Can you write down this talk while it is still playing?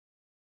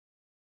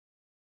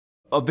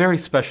a very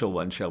special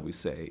one, shall we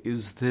say,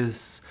 is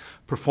this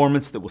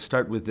performance that will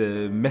start with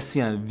the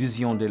Messiaen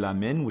Vision de la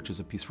Mine, which is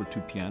a piece for 2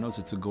 pianos.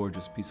 It's a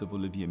gorgeous piece of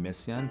Olivier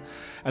Messiaen.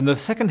 And the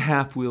second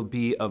half will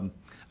be a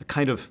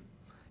kind of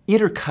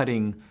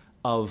intercutting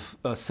of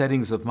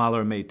settings of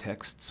Mallarmé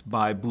texts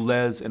by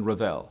Boulez and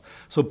Ravel.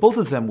 So both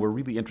of them were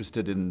really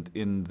interested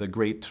in the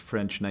great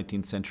French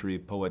 19th century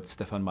poet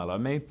Stéphane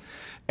Mallarmé.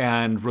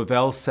 And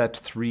Ravel set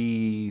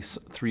three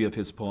of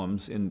his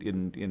poems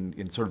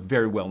in sort of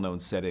very well-known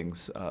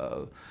settings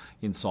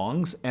in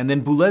songs. And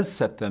then Boulez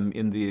set them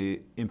in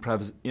the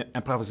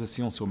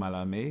Improvisation sur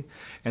Mallarmé.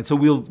 And so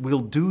we'll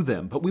do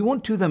them. But we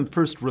won't do them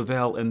first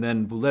Ravel and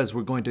then Boulez.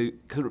 We're going to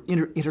kind of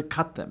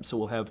intercut them. So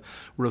we'll have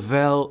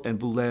Ravel and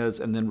Boulez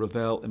and then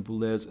Ravel and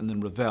Boulez and then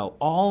Ravel,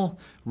 all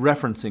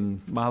referencing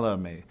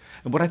Mallarmé.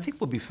 And what I think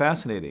will be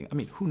fascinating, I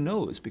mean, who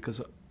knows,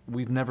 because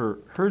we've never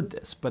heard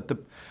this, but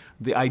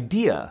the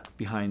idea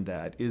behind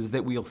that is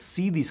that we'll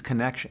see these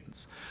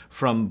connections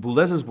from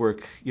Boulez's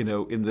work, you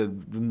know, in the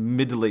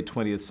mid to late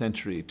 20th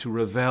century to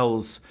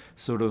Ravel's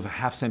sort of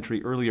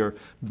half-century earlier,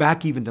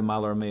 back even to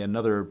Mallarmé,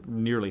 another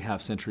nearly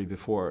half-century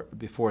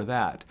before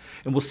that.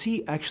 And we'll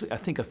see, actually, I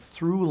think, a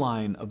through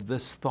line of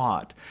this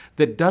thought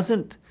that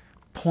doesn't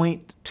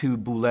point to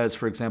Boulez,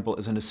 for example,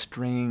 as an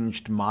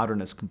estranged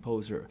modernist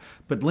composer,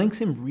 but links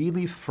him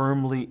really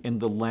firmly in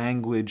the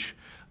language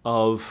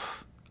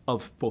of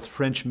both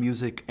French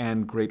music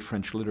and great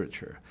French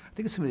literature. I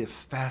think it's going to be a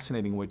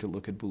fascinating way to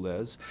look at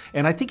Boulez.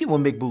 And I think it will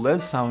make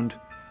Boulez sound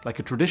like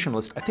a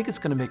traditionalist. I think it's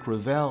going to make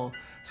Ravel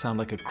sound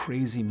like a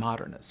crazy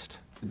modernist.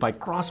 By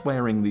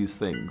cross-wiring these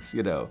things,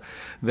 you know,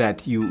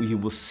 that you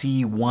will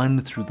see one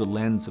through the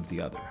lens of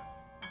the other.